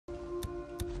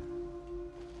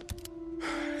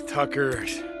Tucker,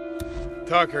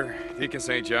 Deacon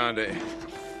St. John to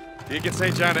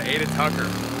Ada Tucker.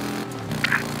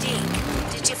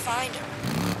 Deke, did you find her?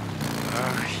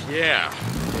 Yeah.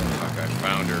 Fuck, I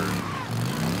found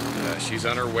her. She's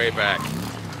on her way back.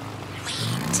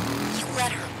 Wait, you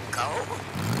let her go?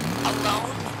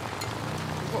 Alone?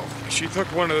 Well, she took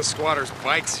one of the squatters'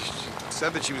 bikes. She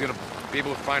said that she was gonna be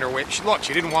able to find her way.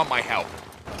 She didn't want my help.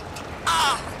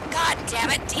 Oh, god damn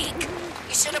it, Deke.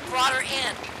 You should have brought her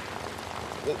in.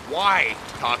 Well, why,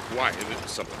 Doc? Why? Is there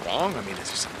something wrong? I mean, is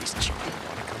there some reason she didn't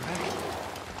want to come back?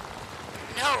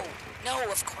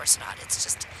 No, of course not. It's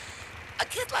just a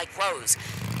kid like Rose.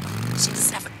 She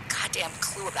doesn't have a goddamn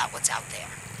clue about what's out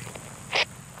there.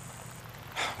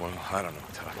 Well, I don't know,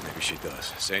 Doc. Maybe she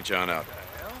does. St. John out.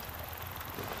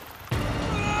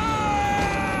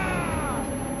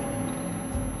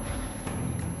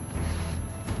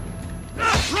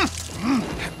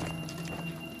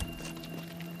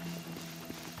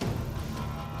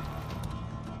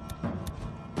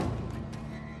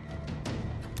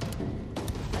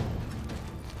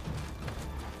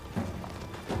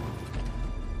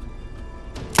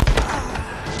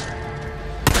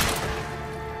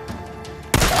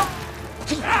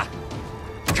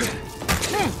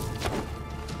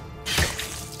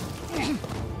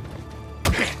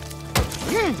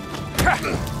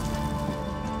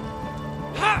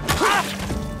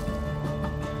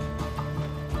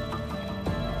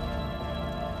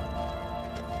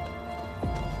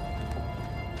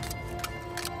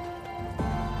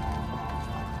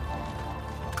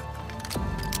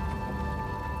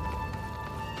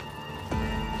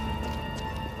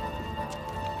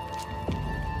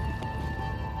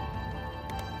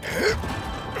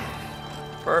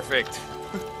 Perfect.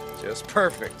 Just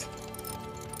perfect.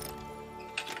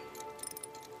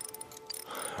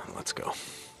 Let's go.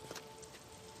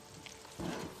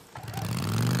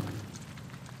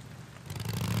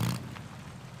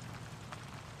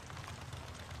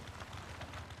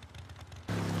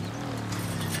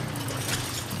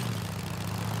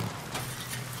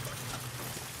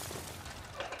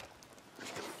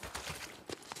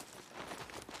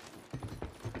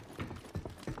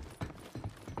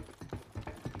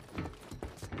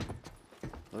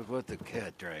 Look what the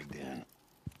cat dragged in.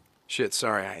 Shit,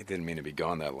 sorry, I didn't mean to be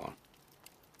gone that long.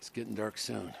 It's getting dark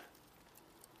soon.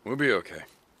 We'll be okay.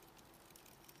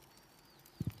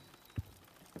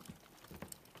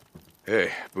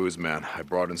 Hey, booze man, I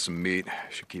brought in some meat.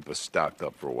 Should keep us stocked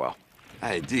up for a while.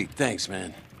 Hey, Deke, thanks,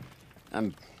 man.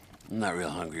 I'm not real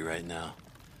hungry right now.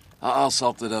 I'll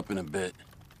salt it up in a bit.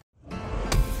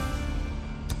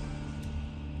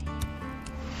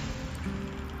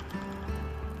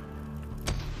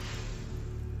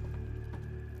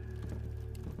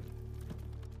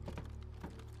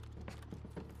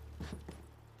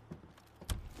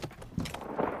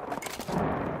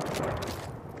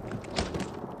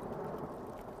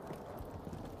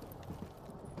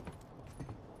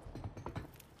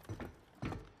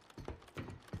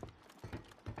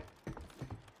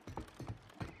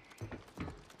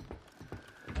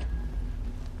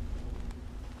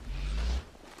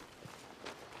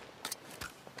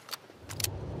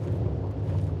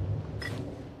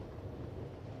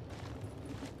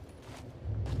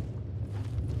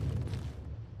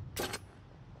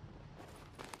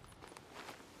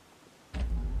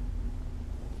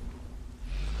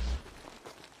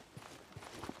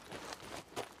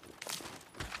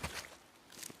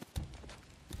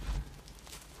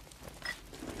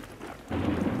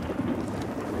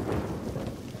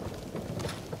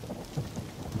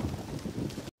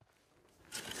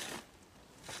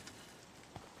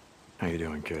 How you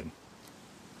doing, kid?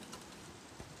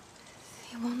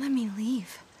 They won't let me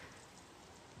leave.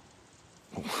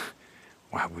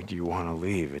 Why would you want to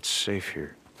leave? It's safe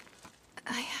here.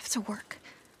 I have to work.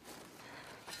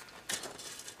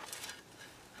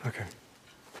 Okay.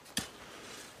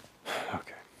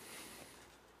 Okay.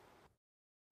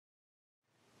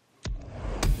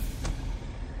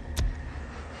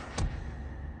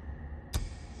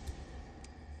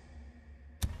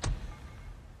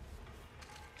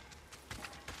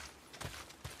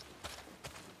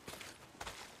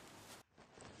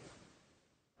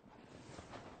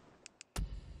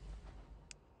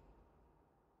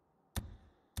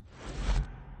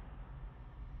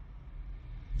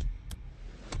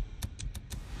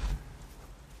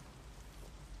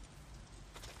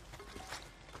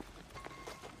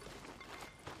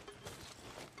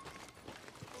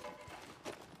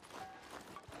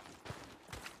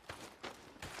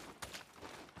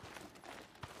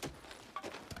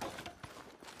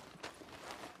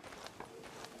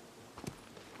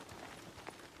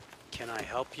 Can I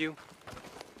help you?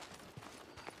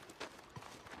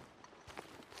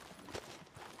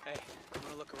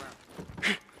 look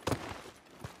around.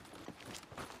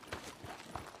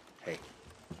 Hey,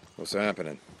 what's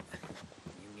happening?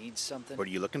 You need something? What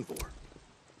are you looking for?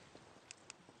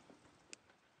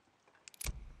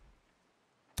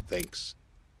 Thanks.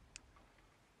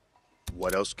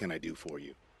 What else can I do for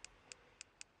you?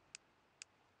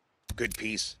 Good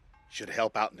piece. Should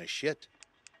help out in the shit.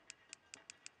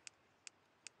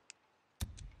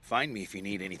 Find me if you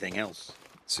need anything else.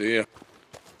 See ya.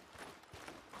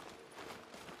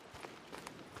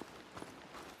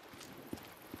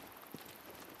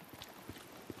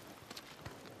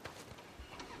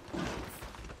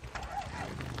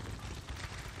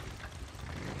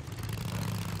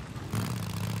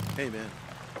 Hey, man.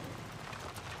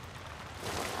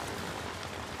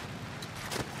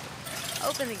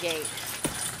 Open the gate.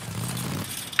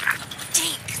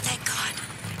 Deke, thank God.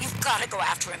 You've got to go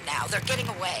after him now. They're getting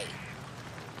away.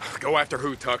 Go after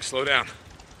who, Tuck? Slow down.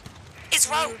 It's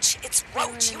Roach. It's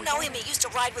Roach. You know him. He used to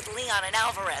ride with Leon and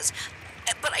Alvarez.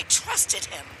 But I trusted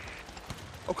him.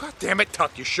 Oh, God damn it,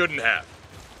 Tuck. You shouldn't have.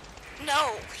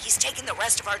 No, he's taking the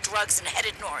rest of our drugs and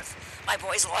headed north. My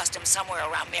boys lost him somewhere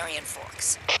around Marion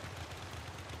Forks.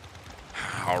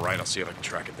 All right, I'll see if I can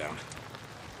track it down.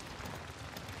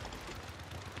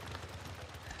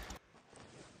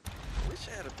 Wish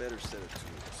I had a better set of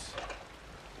tools.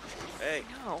 Hey.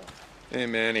 No. Hey,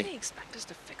 How Manny. do you expect us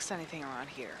to fix anything around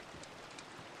here?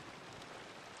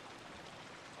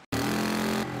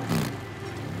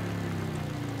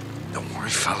 Don't worry,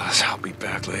 fellas. I'll be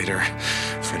back later.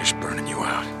 Finish burning you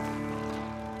out.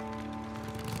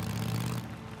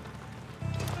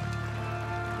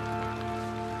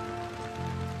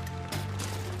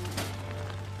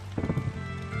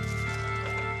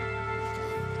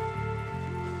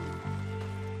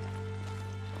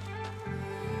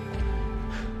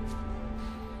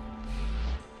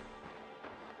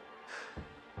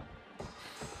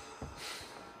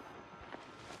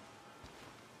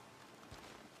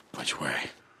 Which way?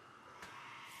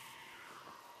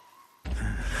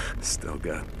 Still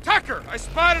got Tucker! I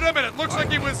spotted him and it looks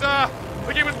like he was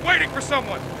waiting for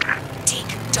someone.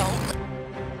 Deke, don't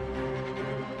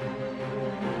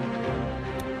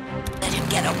let him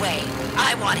get away.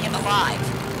 I want him alive.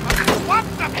 What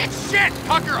the shit?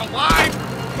 Tucker alive?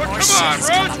 But More come shit on, is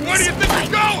Roach, coming. where do you think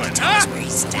Listen, you're I going, need to tell us huh? where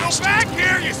he's Go stashed. back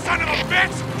here, you son of a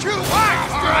bitch! True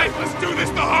lies! All right, let's do this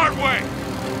the hard way.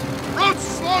 Roach,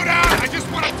 slow down. I just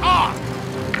want to talk.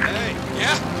 Hey.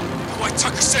 Yeah? Why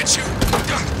Tucker sent you?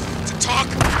 To talk?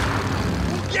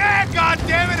 Yeah,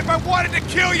 goddammit! If I wanted to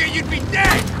kill you, you'd be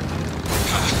dead.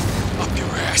 Up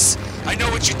your ass. I know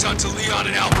what you done to Leon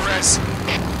and Alvarez.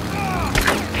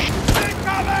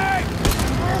 Incoming!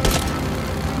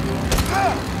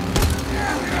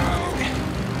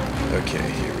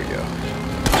 Okay, here we go.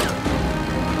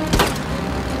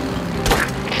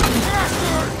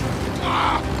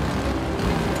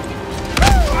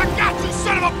 I got you,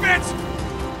 son of a bitch!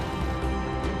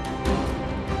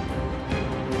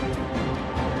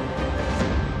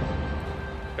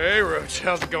 Hey, Roach,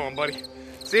 how's it going, buddy?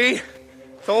 See?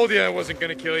 Told you I wasn't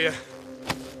gonna kill you.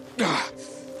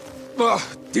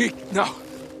 Deke, no.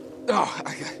 No,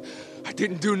 I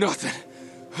didn't do nothing.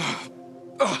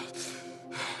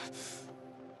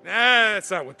 Nah,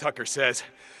 that's not what Tucker says.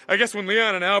 I guess when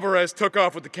Leon and Alvarez took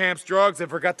off with the camp's drugs, they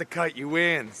forgot to cut you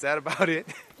in. Is that about it?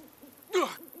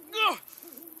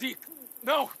 Deke,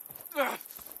 no. No.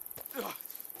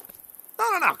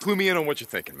 Clue me in on what you're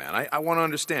thinking, man. I want to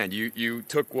understand. You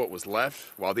took what was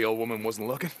left while the old woman wasn't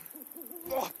looking?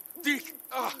 Oh, Deke,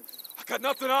 I got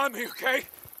nothing on me, okay?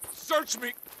 Search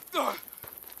me. No,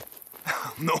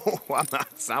 I'm not.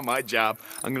 It's not my job.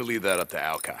 I'm gonna leave that up to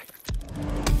Alkai.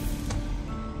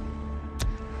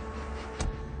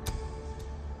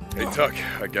 Hey, Tuck,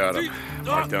 I got him.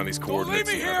 Mark down these coordinates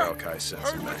and have Alkai sent Heard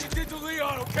some what back. you did to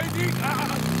Leon, okay, Deke?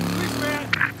 Please, man.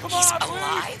 Come He's on, please.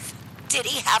 alive? Did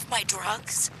he have my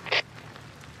drugs?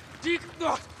 Deke,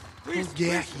 please.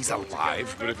 Yeah, please, he's we're together,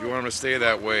 alive. But if you remember? want him to stay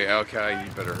that way, Alkai,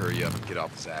 you better hurry up and get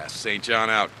off his ass. St. John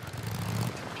out.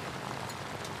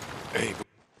 Hey,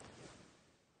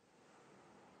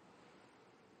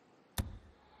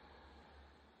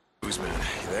 man,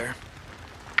 you there?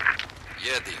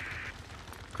 Yeah, Deke.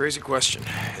 Crazy question.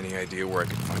 Any idea where I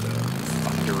could find a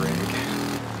thunder egg?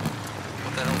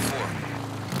 What the hell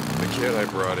for? The kid I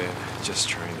brought in, just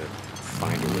trying to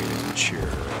find a way to cheer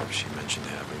her up. She mentioned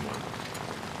having one.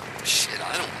 Shit,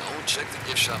 I don't know. Check the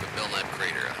gift shop at Belknap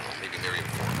Crater. I don't know, maybe Marion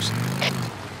Forks.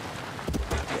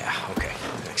 Yeah, okay,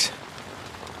 thanks.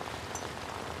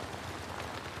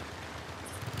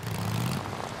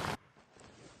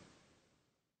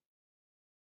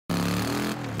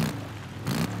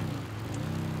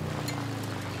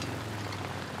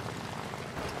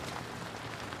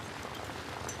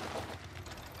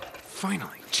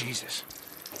 Finally, Jesus.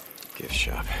 Gift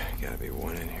shop. Gotta be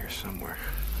one in here somewhere.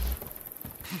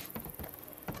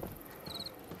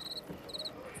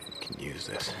 Can use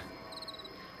this.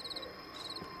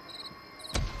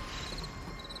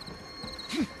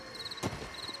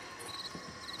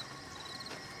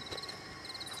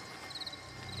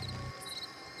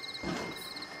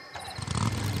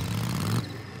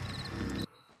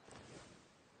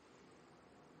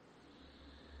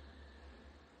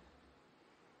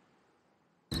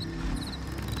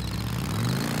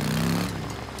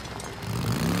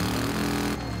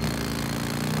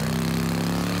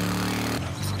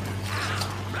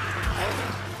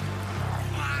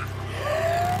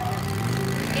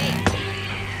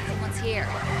 Here.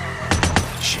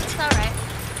 Shit. It's all right.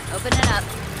 Open it up.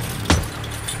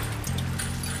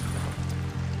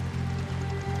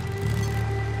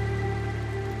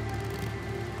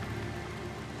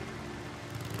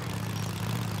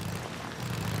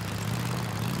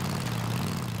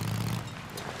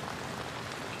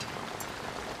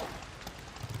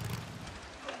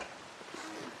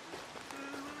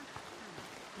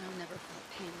 I've never felt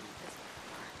pain like this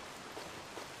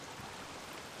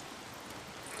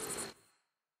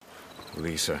before.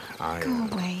 Lisa, I... Go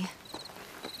away.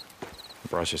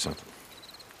 brought you something.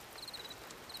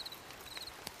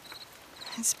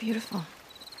 It's beautiful.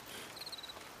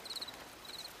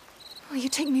 Will you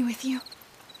take me with you?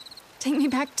 Take me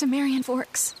back to Marion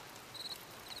Forks.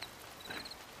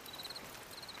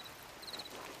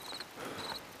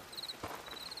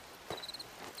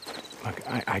 Look,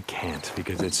 I can't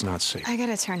because it's not safe. I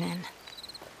gotta turn in.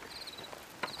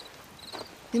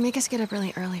 They make us get up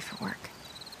really early for work.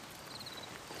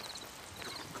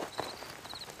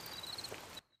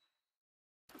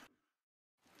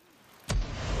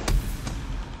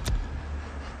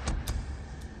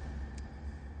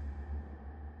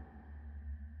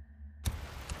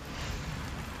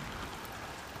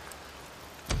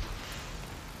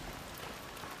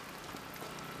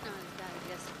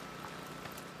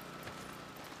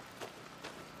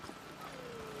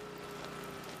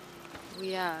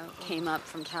 We came up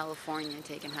from California,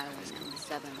 taking Highway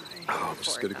 97. Oh, I'm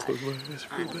just gonna close my eyes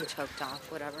for a bit. Choked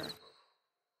off, whatever.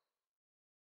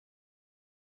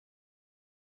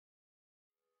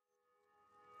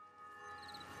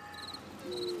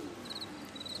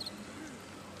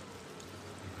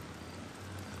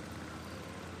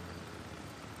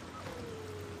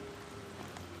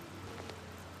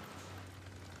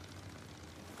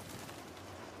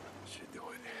 Should do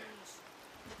it.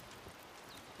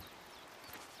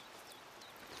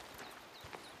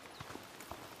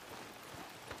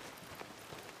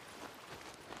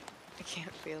 I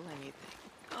can't feel anything.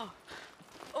 Oh.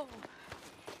 Oh.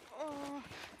 Oh.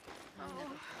 I've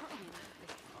never felt pain like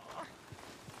this before.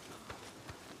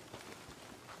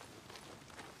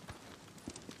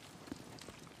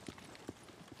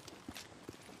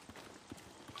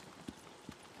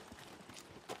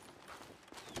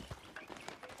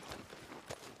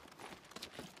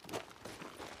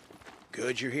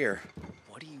 Good you're here.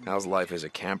 What do you... How's life as a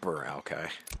camper, Alki?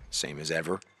 Same as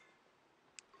ever?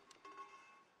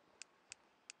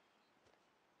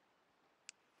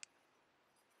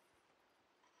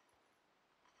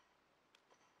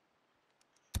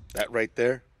 That right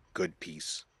there, good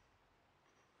piece.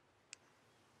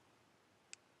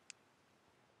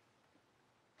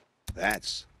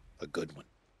 That's a good one.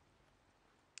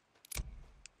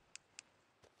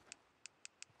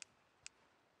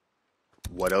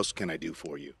 What else can I do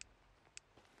for you?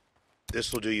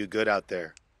 This'll do you good out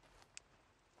there.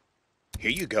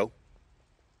 Here you go.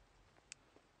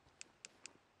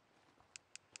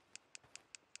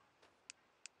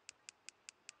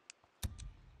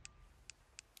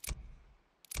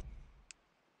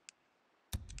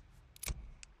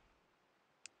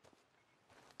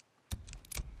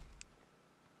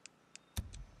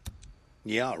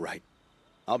 Yeah, all right.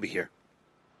 I'll be here.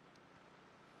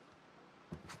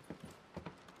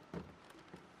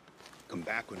 Come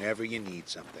back whenever you need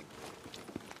something.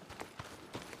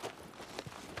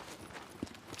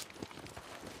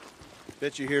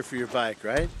 Bet you're here for your bike,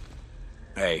 right?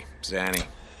 Hey, Zanny,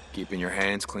 keeping your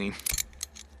hands clean?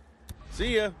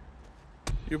 See ya.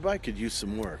 Your bike could use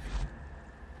some work.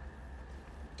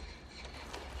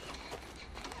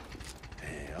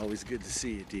 Hey, always good to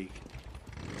see you, Deke.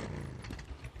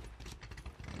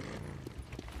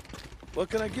 What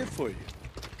can I get for you?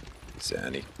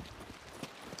 Zanny.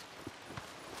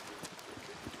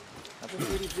 I've been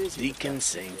pretty busy. Deacon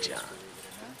St. John.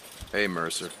 Hey,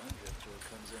 Mercer.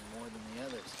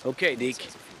 Okay, Deke.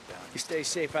 You stay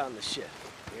safe out in the ship.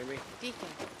 You hear me? Deacon,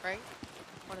 right?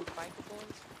 One of the bike boys?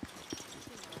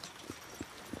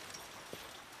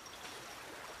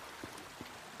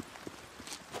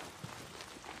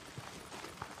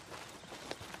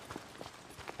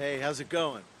 Hey, how's it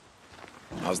going?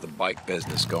 How's the bike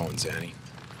business going, Zanny?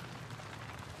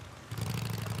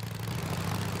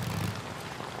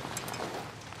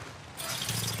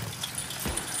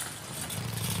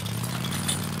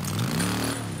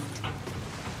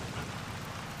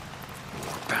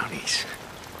 Bounties.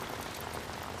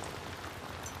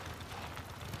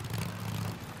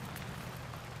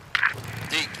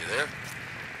 Deke, you there?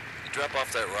 You drop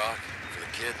off that rock for the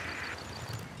kid?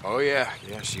 Oh, yeah.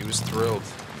 Yeah, she was thrilled.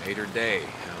 Made her day.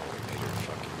 Hell, it made her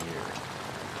fucking year.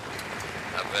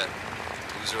 I bet.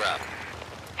 Who's her out?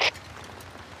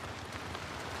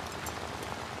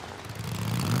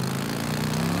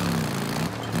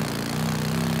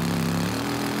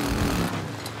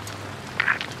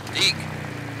 Deke,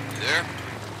 you there?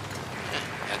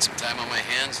 Had some time on my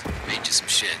hands? Made you some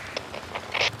shit.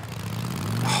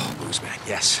 Oh, booze man.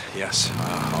 Yes, yes.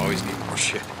 Always need more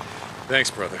shit.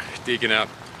 Thanks, brother. Deacon out.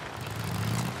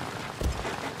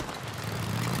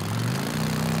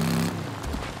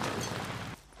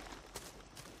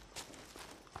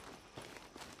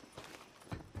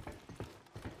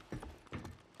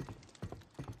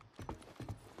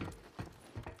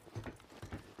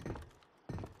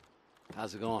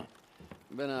 How's it going?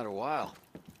 Been out a while.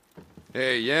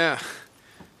 Hey, yeah.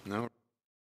 No.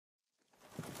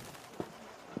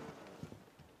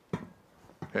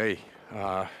 Hey,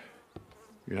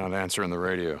 you're not answering the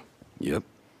radio. Yep.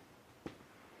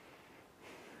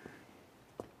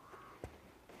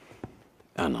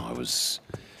 I know, I was...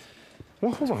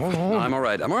 Well, hold on. No, I'm all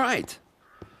right.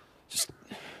 Just...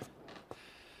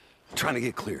 trying to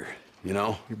get clear, you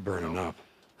know? You're burning up.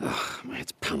 Ugh, my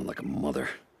head's pounding like a mother.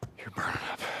 You're burning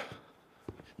up.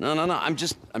 No, I'm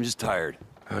just tired.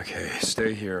 Okay,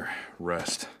 stay here.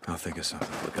 Rest. I'll think of something.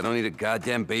 Look, I don't need a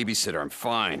goddamn babysitter. I'm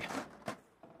fine.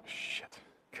 Shit.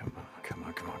 Come on.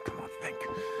 Think.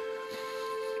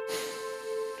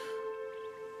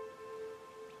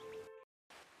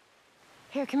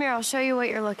 Here, come here. I'll show you what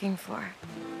you're looking for.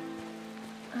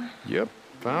 Yep,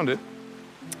 found it.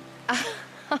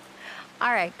 All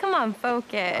right, come on,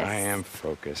 focus. I am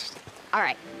focused. All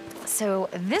right, so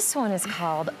this one is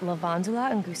called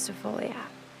Lavandula angustifolia.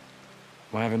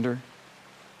 Lavender?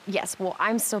 Yes, well,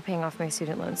 I'm still paying off my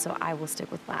student loan, so I will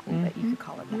stick with Latin, but you could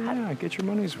call it that. Yeah, get your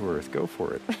money's worth. Go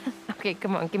for it. Okay,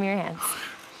 come on, give me your hands.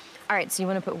 All right, so you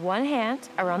want to put one hand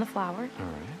around the flower. All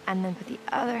right. And then put the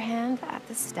other hand at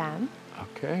the stem.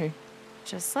 Okay.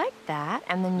 Just like that,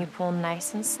 and then you pull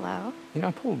nice and slow. You know,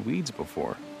 I pulled weeds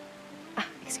before.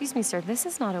 Excuse me, sir, this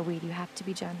is not a weed. You have to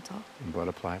be gentle. But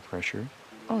apply pressure.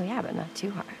 Oh, yeah, but not too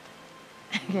hard.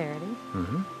 Okay, ready?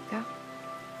 Mm-hmm. Go.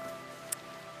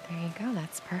 There you go.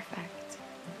 That's perfect.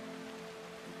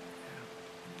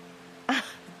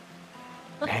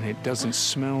 And it doesn't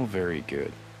smell very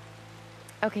good.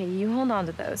 Okay, you hold on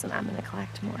to those, and I'm going to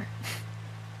collect more.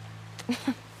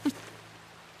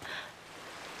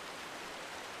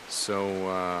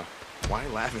 So, why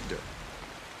lavender?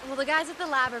 Well, the guys at the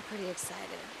lab are pretty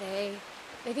excited. They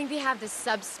think they have this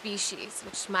subspecies,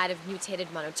 which might have mutated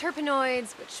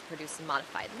monoterpenoids, which produce a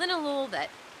modified linalool that...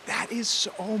 That is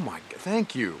so... Oh, my God.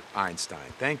 Thank you,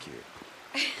 Einstein. Thank you.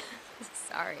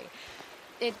 Sorry.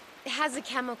 It has a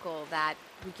chemical that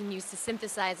we can use to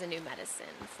synthesize a new medicine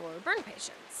for burn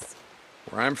patients.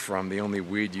 Where I'm from, the only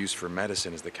weed used for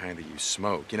medicine is the kind that you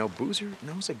smoke. You know, Boozer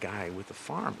knows a guy with a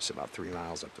farm that's about 3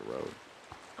 miles up the road.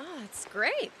 Oh, that's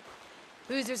great.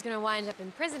 Boozer's gonna wind up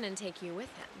in prison and take you with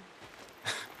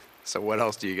him. So what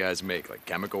else do you guys make? Like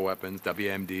chemical weapons,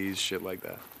 WMDs, shit like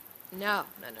that? No.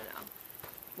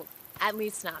 Well, at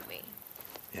least not me.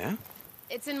 Yeah?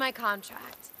 It's in my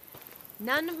contract.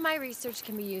 None of my research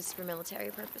can be used for military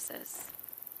purposes.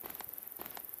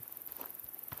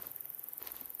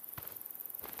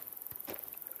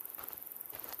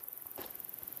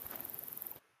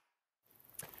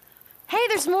 Hey,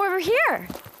 there's more over here.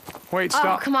 Wait,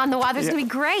 stop. Oh, come on, the water's gonna be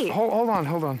great. Hold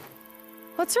on.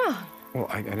 What's wrong? Well,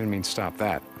 I didn't mean stop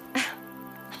that.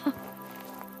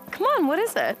 Come on, what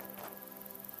is it?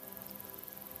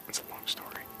 It's a long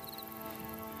story.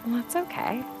 Well, that's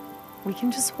okay. We can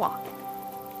just walk.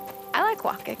 I like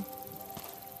walking.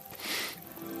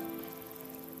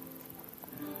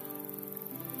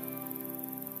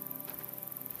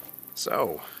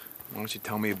 So, why don't you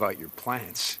tell me about your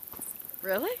plants?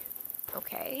 Really?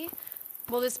 Okay.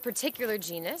 Well, this particular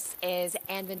genus is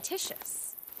adventitious.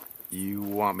 You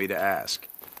want me to ask?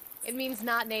 It means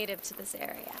not native to this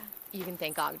area. You can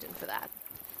thank Ogden for that.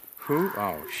 Who?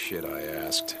 Oh, shit, I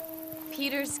asked.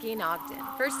 Peter Skeen Ogden,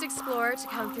 first explorer to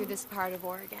come through this part of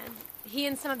Oregon. He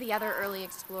and some of the other early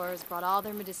explorers brought all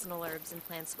their medicinal herbs and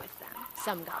plants with them.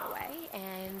 Some got away,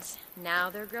 and now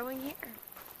they're growing here.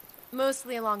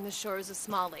 Mostly along the shores of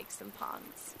small lakes and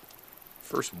ponds.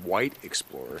 First white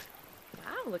explorer.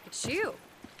 Wow, look at you.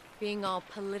 Being all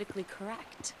politically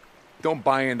correct. Don't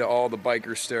buy into all the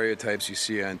biker stereotypes you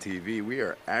see on TV. We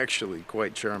are actually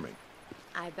quite charming.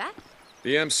 I bet.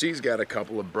 The MC's got a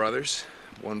couple of brothers,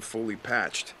 one fully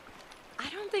patched. I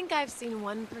don't think I've seen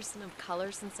one person of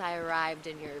color since I arrived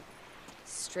in your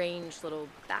strange little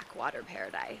backwater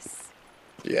paradise.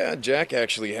 Yeah, Jack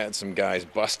actually had some guys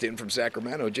bust in from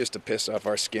Sacramento just to piss off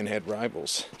our skinhead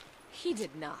rivals. He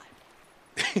did not.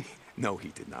 No, he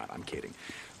did not. I'm kidding.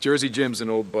 Jersey Jim's an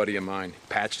old buddy of mine.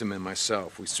 Patched him and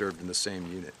myself. We served in the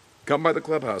same unit. Come by the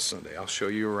clubhouse Sunday. I'll show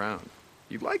you around.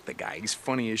 You'd like the guy. He's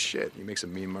funny as shit. He makes a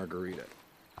mean margarita.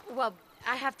 Well,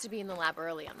 I have to be in the lab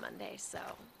early on Monday, so...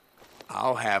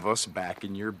 I'll have us back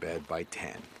in your bed by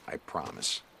 10. I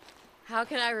promise. How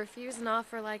can I refuse an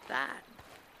offer like that?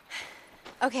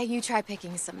 Okay, you try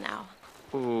picking some now.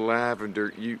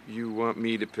 Lavender. You want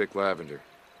me to pick lavender?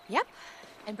 Yep.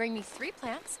 And bring me 3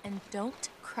 plants and don't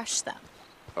crush them.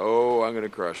 Oh, I'm gonna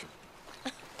crush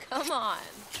them. Come on.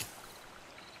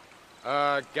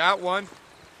 Got one.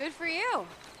 Good for you.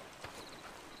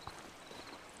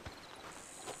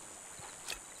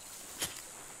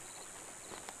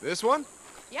 This one?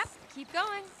 Yep, keep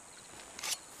going.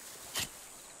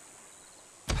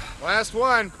 Last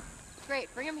one.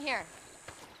 Great, bring him here.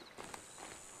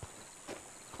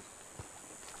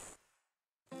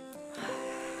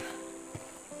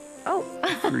 Oh.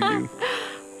 For you.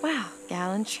 Wow,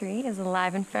 gallantry is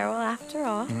alive and feral after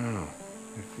all. No.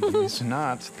 If he's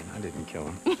not, then I didn't kill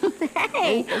him.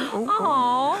 Hey!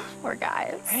 Aw, poor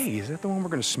guys. Hey, is that the one we're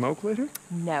gonna smoke later?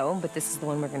 No, but this is the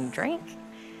one we're gonna drink.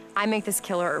 I make this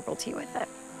killer herbal tea with it.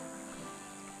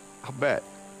 I'll bet.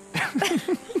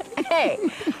 Hey,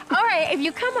 all right, if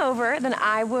you come over, then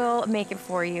I will make it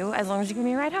for you as long as you give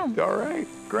me a ride home. All right,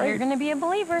 great. You're gonna be a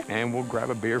believer. And we'll grab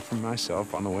a beer for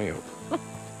myself on the way over.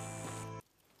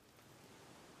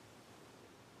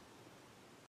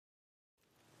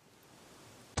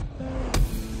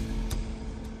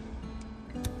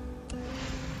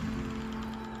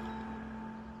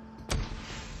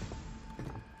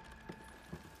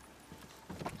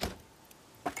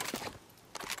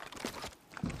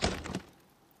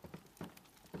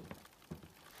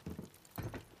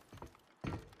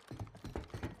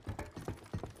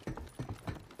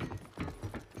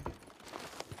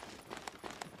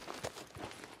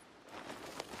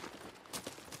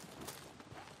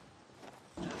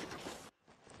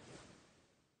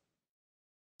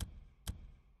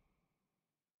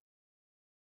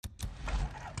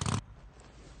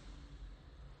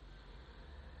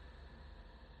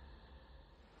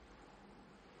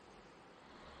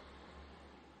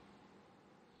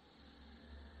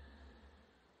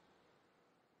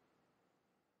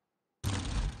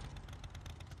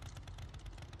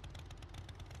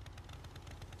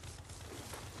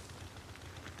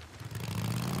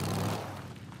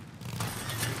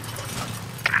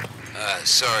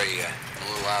 Sorry, I'm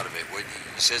a little out of it. What,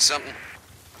 you said something?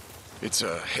 It's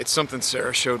something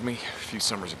Sarah showed me a few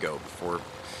summers ago before...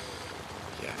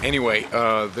 Yeah, anyway,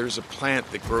 there's a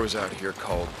plant that grows out here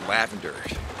called lavender.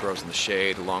 It grows in the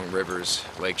shade, along rivers,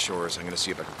 lake shores. I'm gonna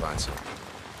see if I can find some.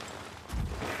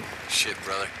 Shit,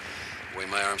 brother. The way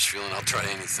my arm's feeling, I'll try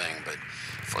anything, but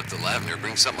fuck the lavender.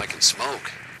 Bring something I can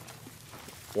smoke.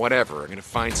 Whatever, I'm gonna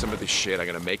find some of this shit, I'm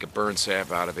gonna make a burn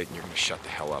salve out of it, and you're gonna shut the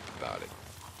hell up about it.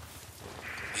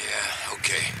 Yeah,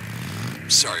 okay.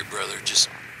 Sorry, brother. Just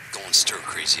going stir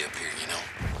crazy up here, you know?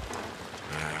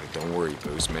 Don't worry,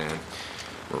 Booze Man.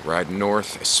 We're riding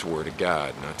north, I swear to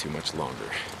God, not too much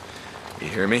longer. You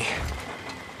hear me?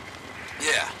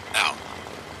 Yeah, out.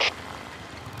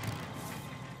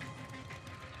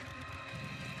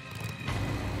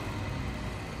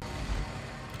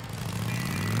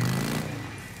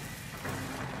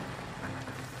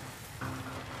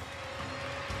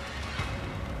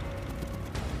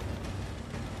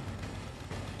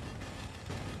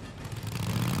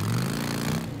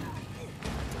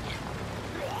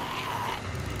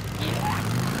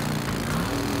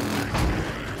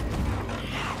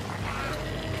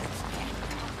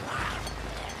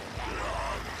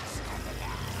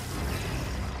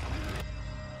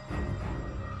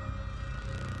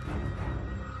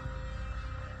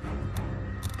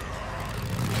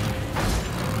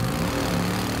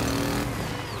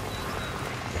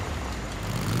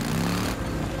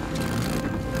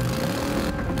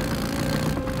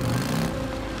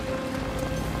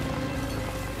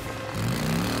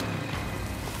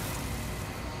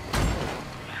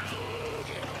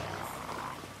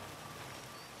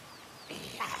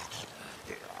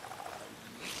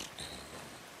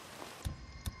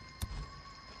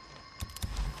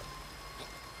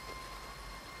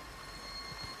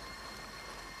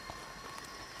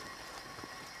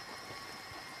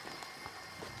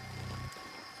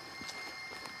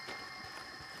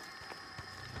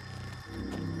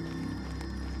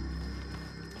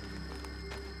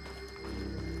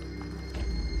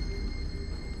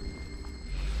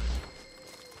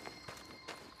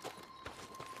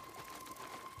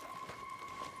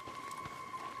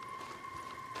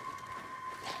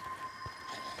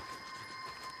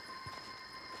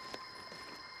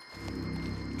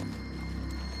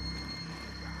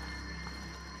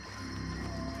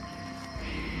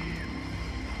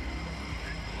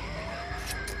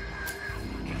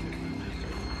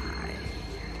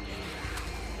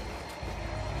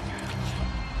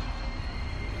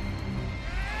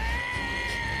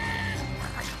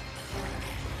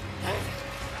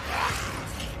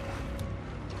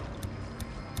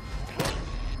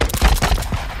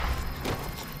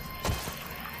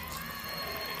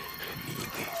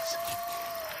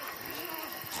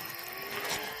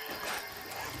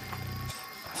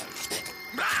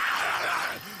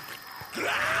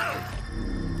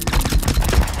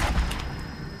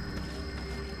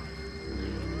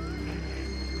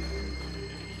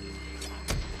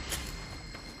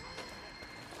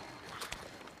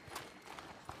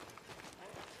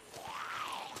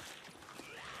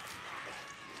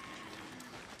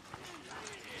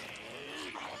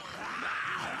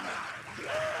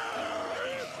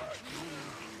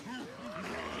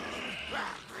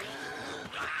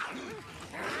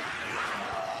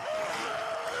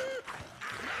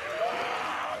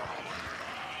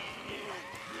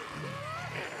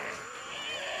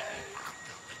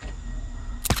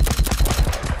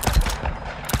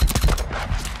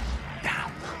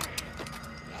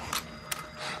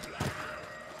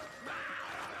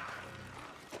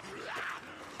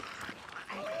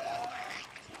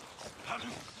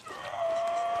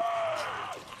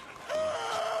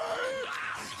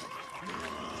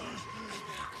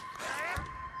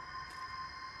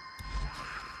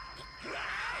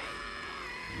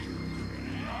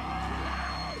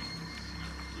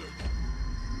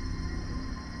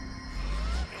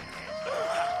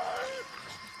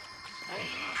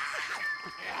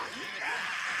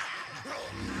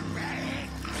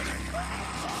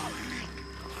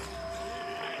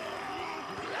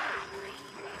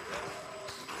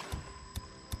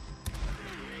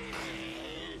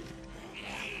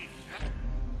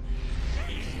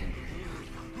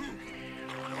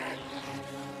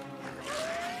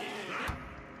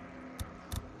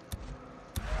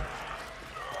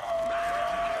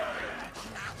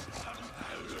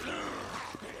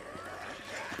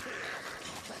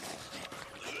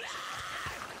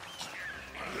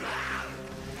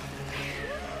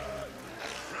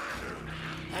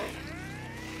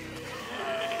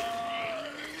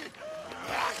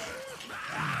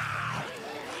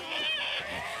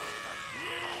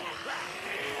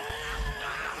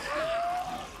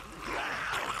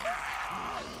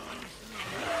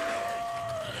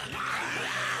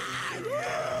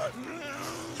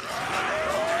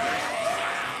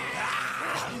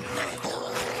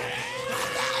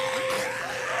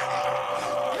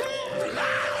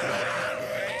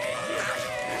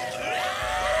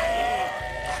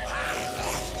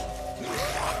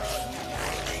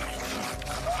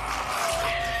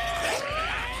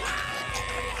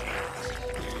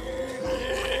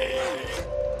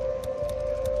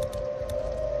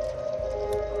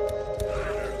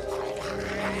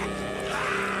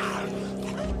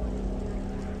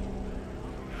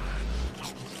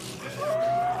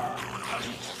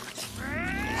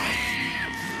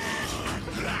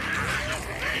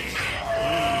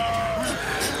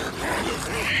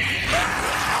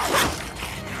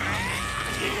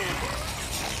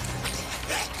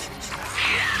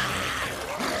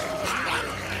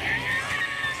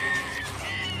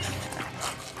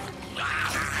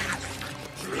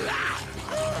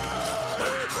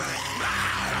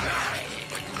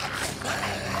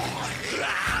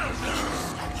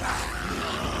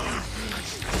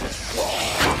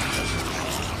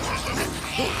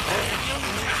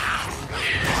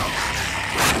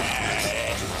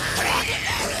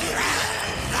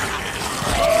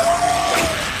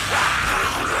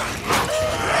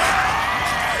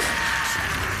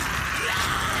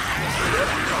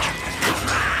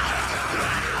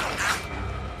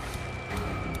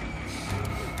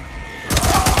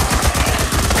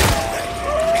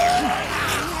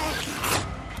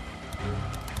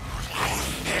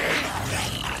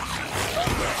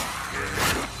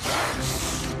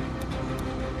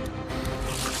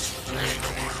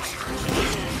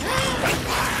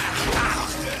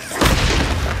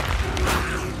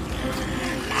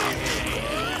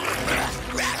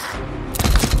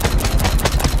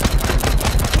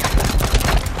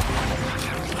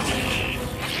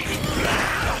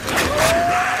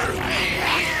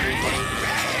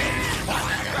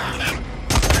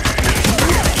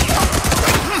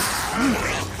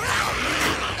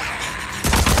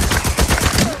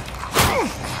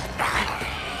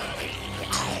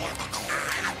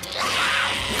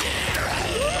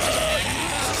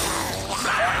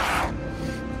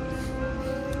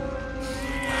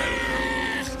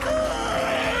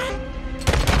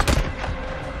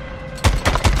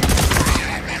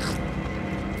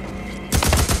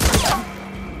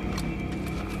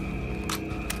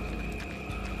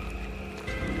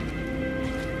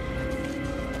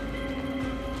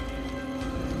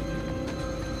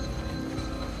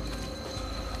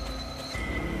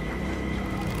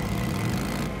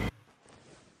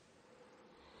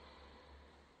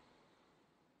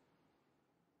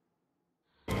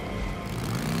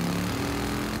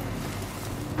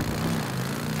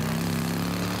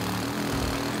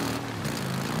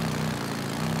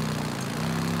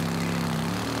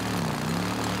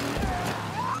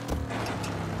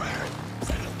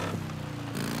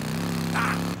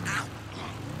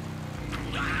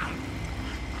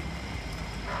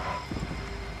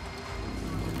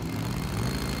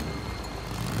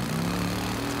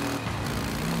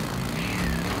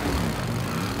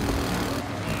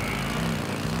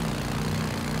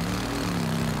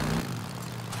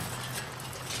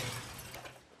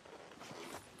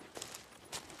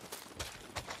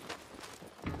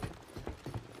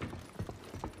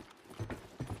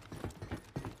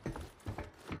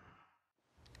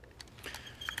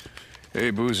 Hey,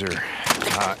 Boozer.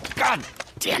 God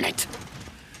damn it!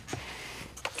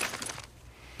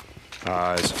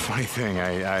 It's a funny thing.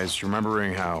 I was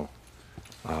remembering how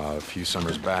a few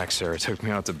summers back, Sarah took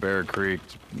me out to Bear Creek.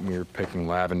 We were picking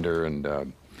lavender,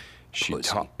 and she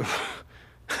taught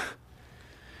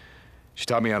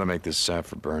me how to make this sap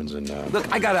for burns. And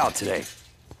Look, I got out today.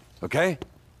 Okay?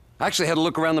 I actually had to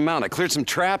look around the mountain. I cleared some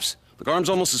traps. The arm's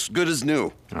almost as good as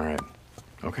new. All right.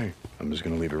 Okay. I'm just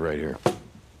gonna leave it right here.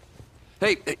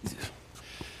 Hey,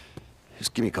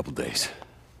 just give me a couple days.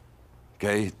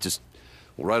 Okay? Just,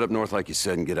 we'll ride up north like you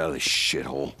said and get out of this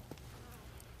shithole.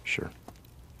 Sure.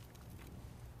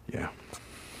 Yeah.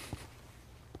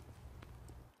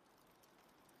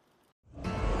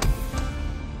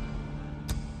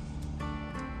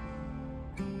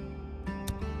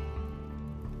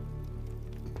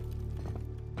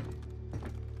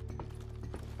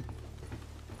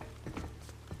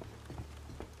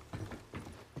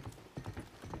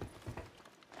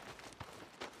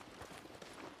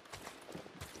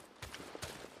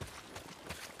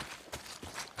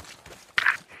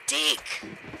 Deke,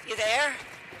 you there?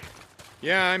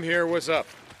 Yeah, I'm here. What's up?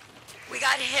 We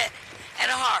got hit,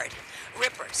 and hard.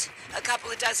 Rippers. A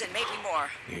couple of dozen, maybe more.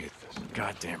 Needed this.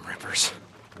 Goddamn rippers.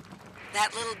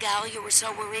 That little gal you were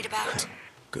so worried about?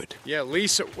 Good. Yeah,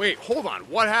 Lisa. Wait, hold on.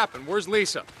 What happened? Where's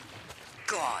Lisa?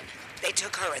 Gone. They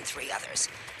took her and 3 others.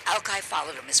 Alki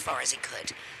followed them as far as he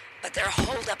could. But they're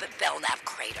holed up at Belknap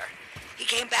Crater. He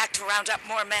came back to round up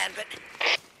more men, but...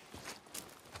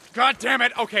 God damn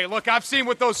it! Okay, look, I've seen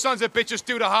what those sons of bitches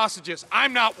do to hostages.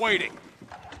 I'm not waiting.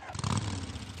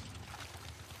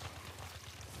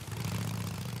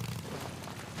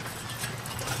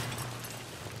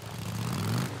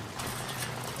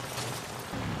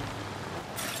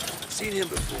 Seen him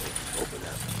before. Open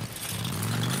up.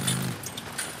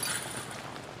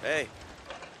 Hey.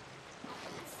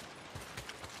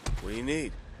 What do you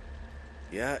need?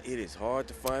 Yeah, it is hard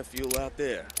to find fuel out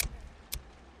there.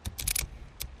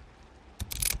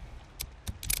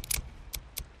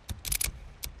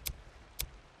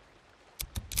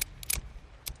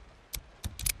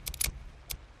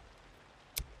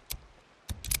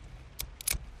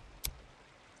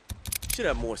 Should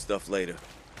have more stuff later.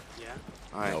 Yeah?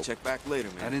 All right, check back later,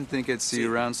 man. I didn't think I'd see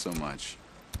you around so much.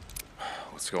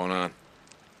 What's going on?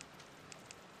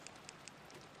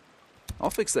 I'll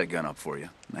fix that gun up for you.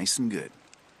 Nice and good.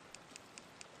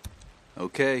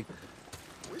 Okay.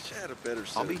 Wish I had a better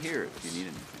set. I'll be here if you need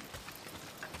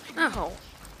anything. Oh.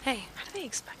 Hey, how do they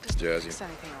expect us to Jazzy. fix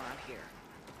anything around here?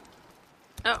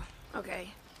 Oh, okay.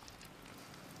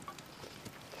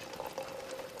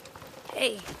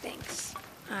 Hey, thanks.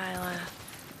 I'll,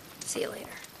 see you later.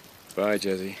 Bye,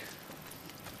 Jesse.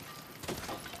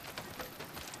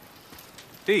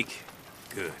 Deke.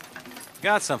 Good.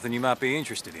 Got something you might be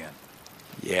interested in.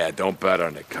 Yeah, don't bet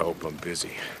on it, Cope. I'm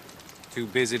busy. Too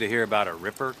busy to hear about a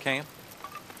Ripper camp?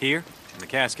 Here, in the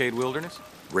Cascade Wilderness?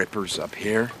 Rippers up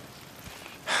here?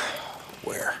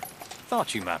 Where?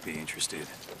 Thought you might be interested.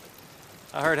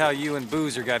 I heard how you and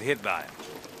Boozer got hit by him.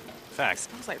 In fact,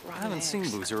 Smells like I rotten haven't eggs. seen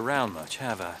Boozer around much,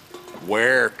 have I?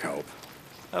 Where, Cope?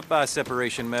 Up by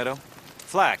Separation Meadow.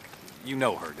 Flack, you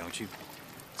know her, don't you?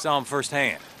 Saw him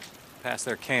firsthand. Past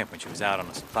their camp when she was out on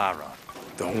a supply run.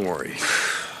 Don't worry.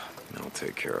 I'll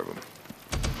take care of him.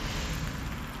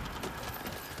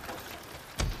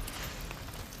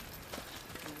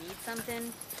 Need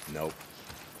something? Nope.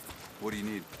 What do you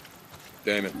need?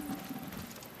 Damon.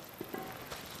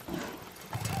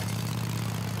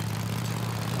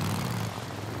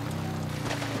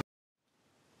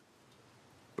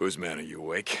 Boozman, are you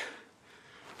awake?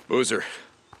 Boozer.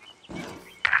 Yeah,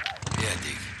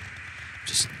 Deke.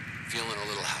 Just feeling a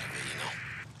little out of it, you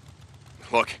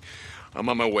know? Look, I'm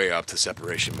on my way up to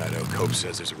Separation Meadow. Cope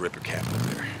says there's a Ripper camp up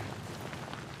there.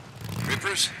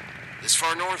 Rippers? This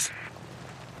far north?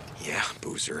 Yeah,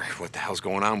 Boozer. What the hell's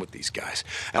going on with these guys?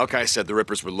 Alki said the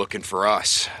Rippers were looking for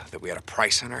us, that we had a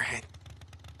price on our head.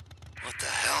 What the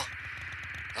hell?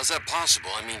 How's that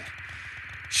possible? I mean,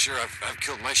 sure, I've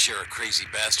killed my share of crazy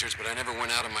bastards, but I never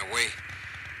went out of my way.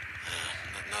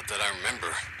 Not that I remember.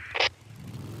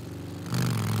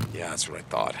 Yeah, that's what I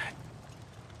thought.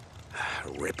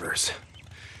 Rippers.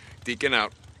 Deacon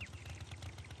out.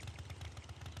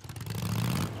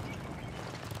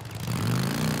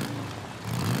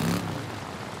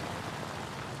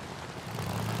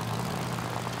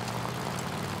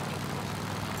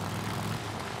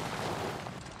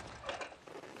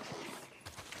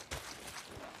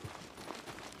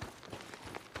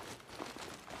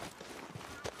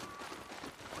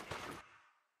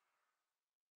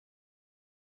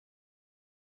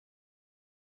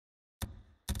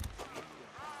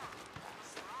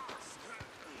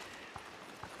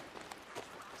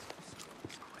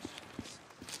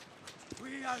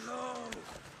 A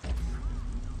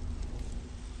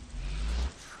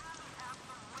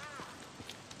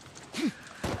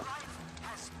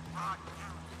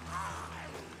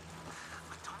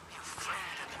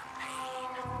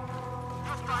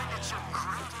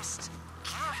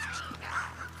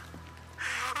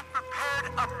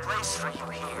place for you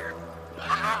here,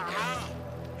 among me,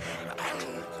 and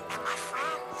my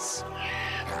friends.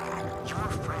 Your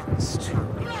friends, too,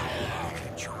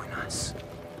 can join us.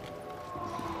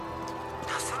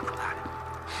 Now think about it.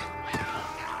 Think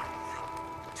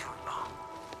too long.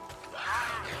 Why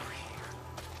are you here?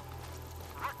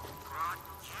 What brought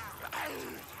you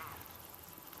here?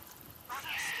 What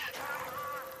is it?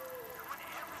 When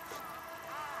everything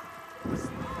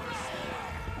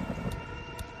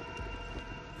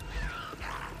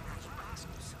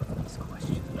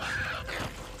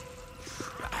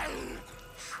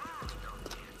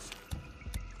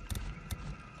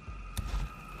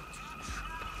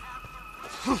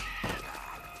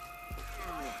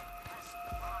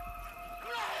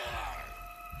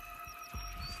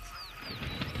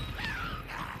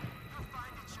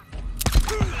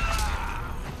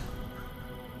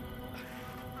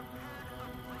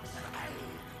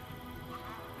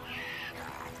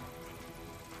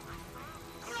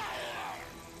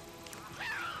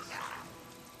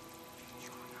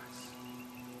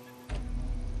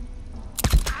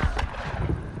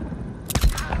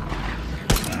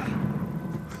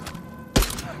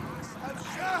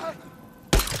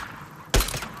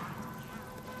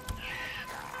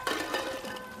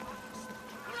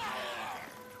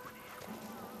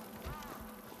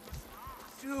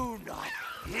Do not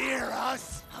hear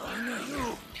us.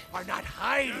 You are not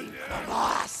hiding from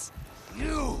us.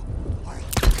 You are.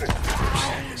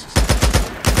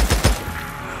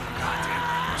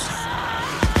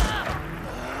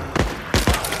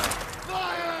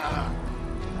 Fire!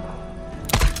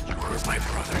 You hurt my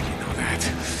brother, you know that.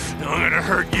 Now I'm gonna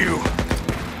hurt you.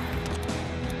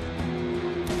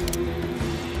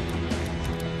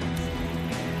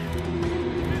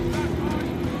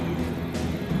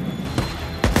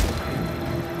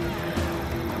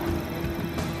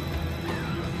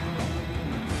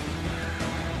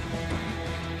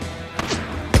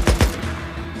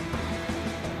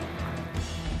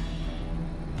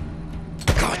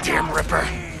 Goddamn Ripper!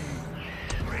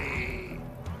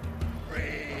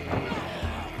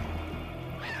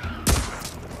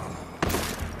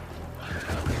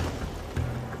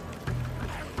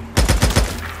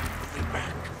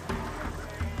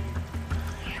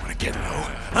 Wanna get low?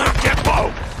 I'll get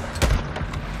low!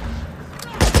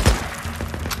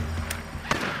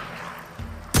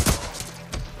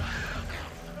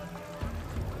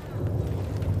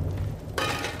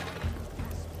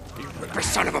 You Ripper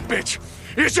son of a bitch!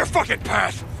 Here's your fucking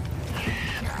path!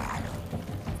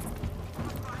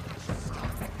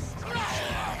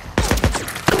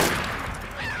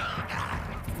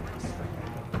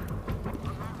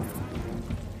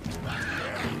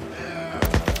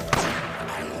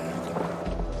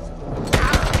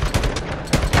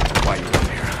 Why you up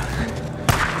here?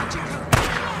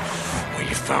 Well,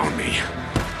 you found me.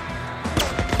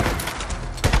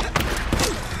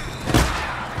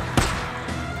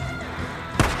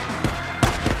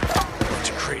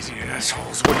 Crazy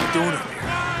assholes, what are you doing up here?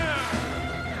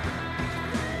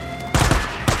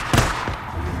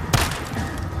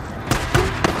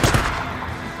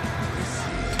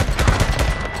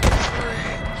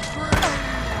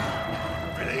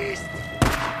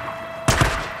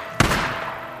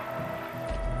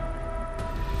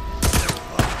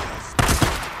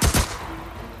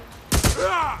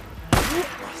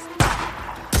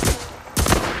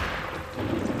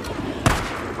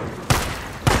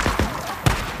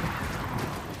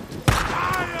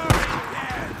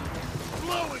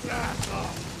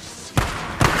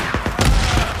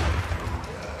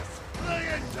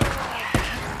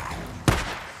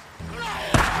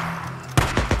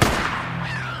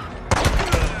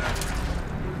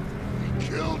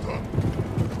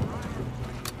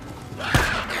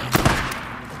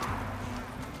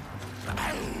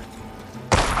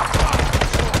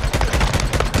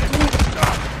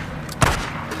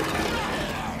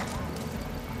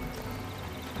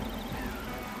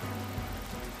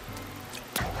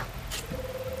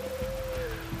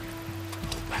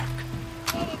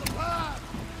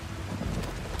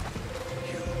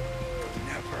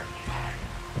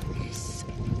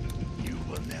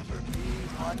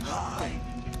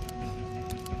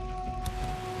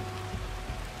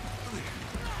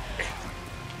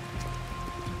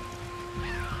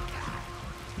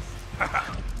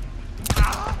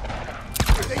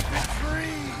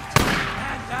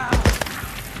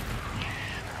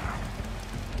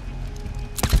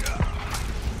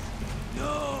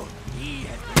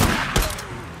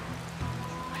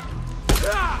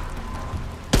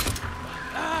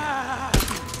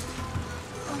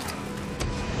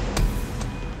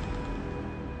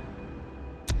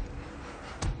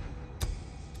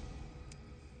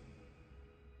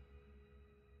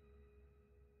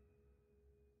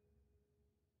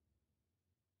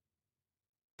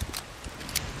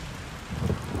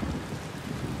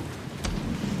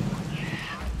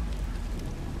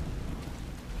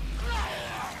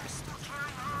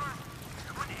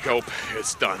 Cope,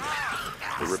 it's done.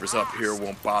 The rivers up here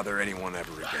won't bother anyone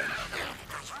ever again.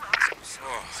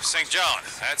 Oh, St. John,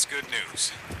 that's good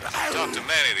news. I talked to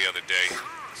Manny the other day,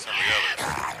 some of the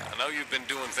others. I know you've been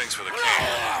doing things for the camp.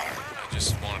 I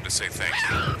just wanted to say thank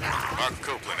you. Mark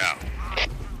Copeland out.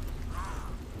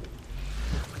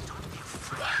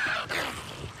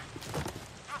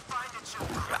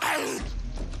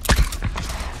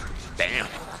 Damn.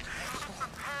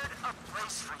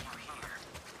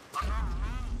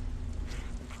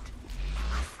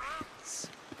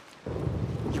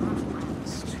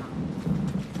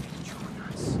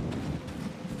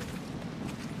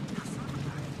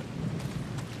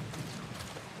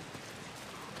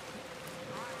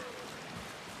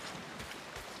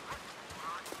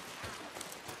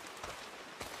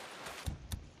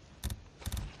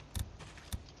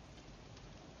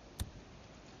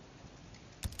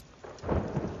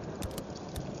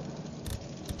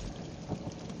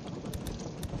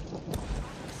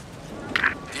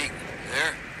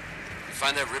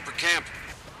 Find that Ripper camp?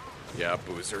 Yeah,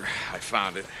 Boozer. I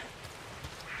found it.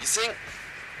 You think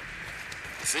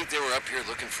they were up here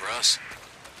looking for us?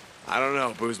 I don't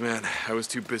know, Booze Man. I was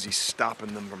too busy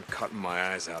stopping them from cutting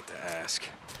my eyes out to ask.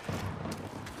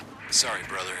 Sorry,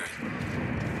 brother.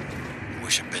 I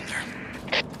wish I'd been there.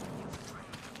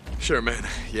 Sure, man.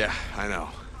 Yeah, I know.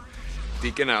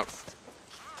 Deacon out.